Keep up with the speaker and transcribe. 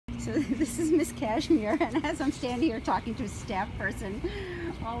So this is Miss Cashmere, and as I'm standing here talking to a staff person,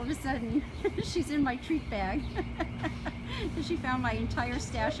 all of a sudden she's in my treat bag. And she found my entire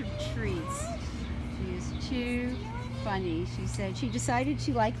stash of treats. She is too funny. She said she decided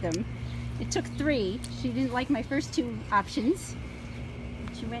she liked them. It took 3. She didn't like my first 2 options.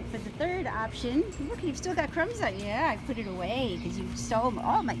 She went for the 3rd option. Look, you've still got crumbs on. Yeah, I put it away because you stole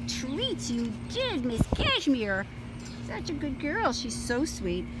all my treats. You did, Miss Cashmere. Such a good girl. She's so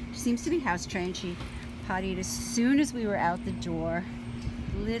sweet. She seems to be house trained. She pottied as soon as we were out the door.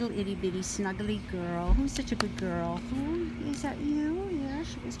 Little itty bitty snuggly girl. Who's such a good girl? Oh, is that you? Yeah,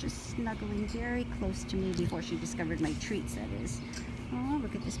 she was just snuggling very close to me before she discovered my treats, that is. Oh,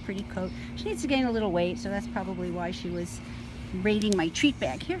 look at this pretty coat. She needs to gain a little weight, so that's probably why she was raiding my treat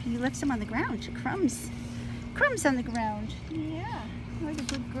bag. Here, you left some on the ground. Crumbs. Crumbs on the ground. Yeah, what a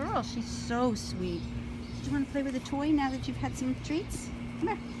good girl. She's so sweet. Do you want to play with a toy now that you've had some treats? Come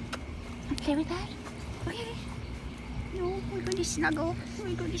here. Want to play with that? Okay. No, we're going to snuggle.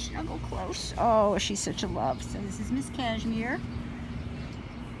 We're going to snuggle close. Oh, she's such a love. So this is Miss Cashmere.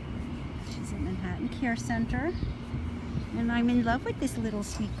 She's at Manhattan Care Center. And I'm in love with this little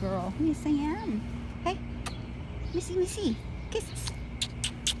sweet girl. Yes, I am. Hey, Missy, Missy, kisses.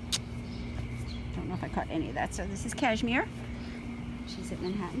 Don't know if I caught any of that. So this is Cashmere. She's at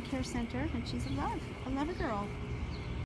Manhattan Care Center, and she's a love. A lover girl.